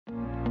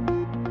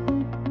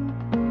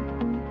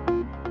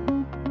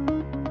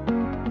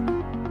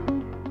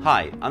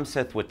Hi, I'm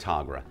Seth with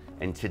Tagra,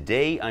 and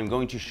today I'm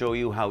going to show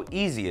you how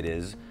easy it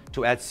is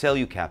to add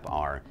CelluCap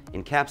R,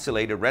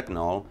 encapsulated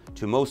retinol,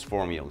 to most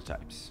formula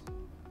types.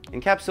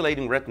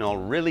 Encapsulating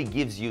retinol really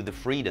gives you the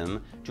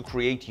freedom to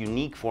create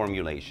unique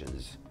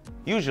formulations.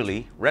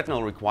 Usually,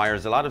 retinol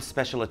requires a lot of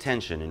special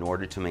attention in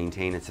order to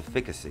maintain its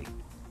efficacy.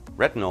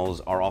 Retinols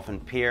are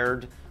often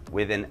paired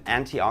with an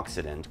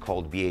antioxidant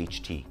called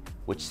BHT,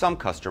 which some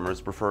customers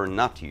prefer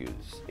not to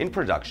use. In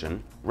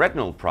production,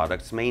 retinol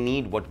products may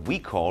need what we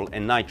call a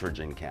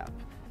nitrogen cap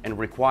and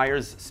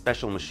requires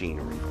special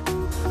machinery.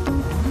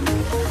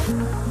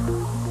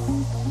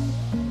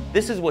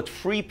 This is what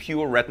free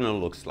pure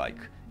retinol looks like.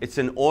 It's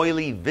an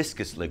oily,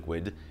 viscous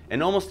liquid,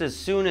 and almost as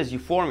soon as you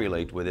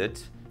formulate with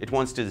it, it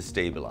wants to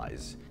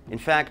destabilize. In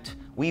fact,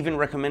 we even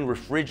recommend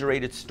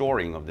refrigerated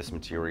storing of this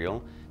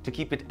material to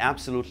keep it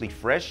absolutely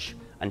fresh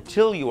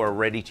until you are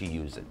ready to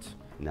use it.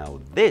 Now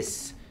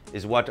this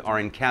is what our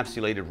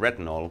encapsulated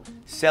retinol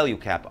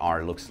CelluCap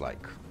R looks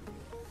like.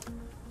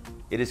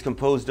 It is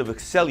composed of a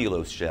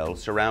cellulose shell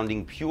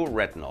surrounding pure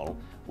retinol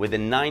with a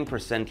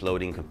 9%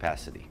 loading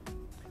capacity.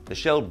 The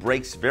shell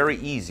breaks very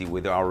easy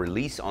with our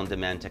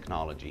release-on-demand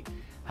technology.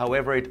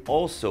 However, it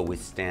also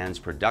withstands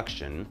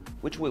production,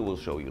 which we will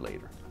show you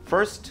later.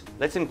 First,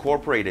 let's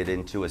incorporate it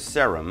into a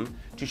serum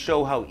to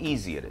show how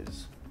easy it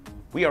is.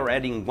 We are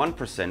adding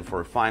 1%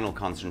 for a final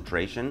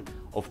concentration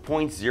of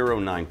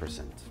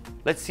 0.09%.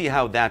 Let's see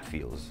how that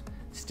feels.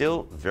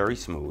 Still very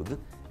smooth,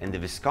 and the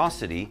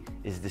viscosity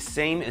is the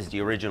same as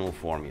the original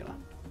formula.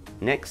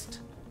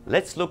 Next,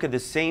 let's look at the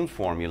same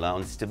formula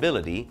on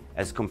stability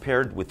as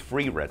compared with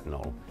free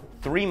retinol,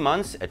 3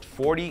 months at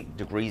 40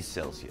 degrees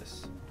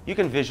Celsius. You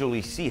can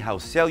visually see how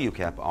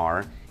CelluCap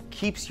R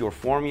keeps your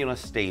formula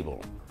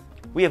stable.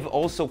 We have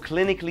also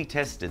clinically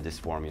tested this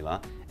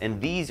formula, and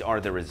these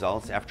are the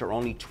results after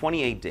only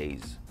 28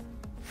 days.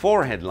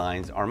 Forehead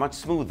lines are much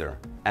smoother,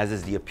 as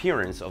is the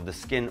appearance of the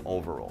skin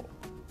overall.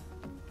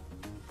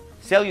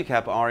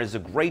 CelluCap R is a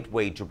great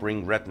way to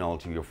bring retinol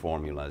to your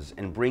formulas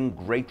and bring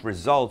great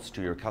results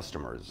to your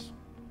customers.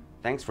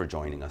 Thanks for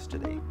joining us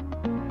today.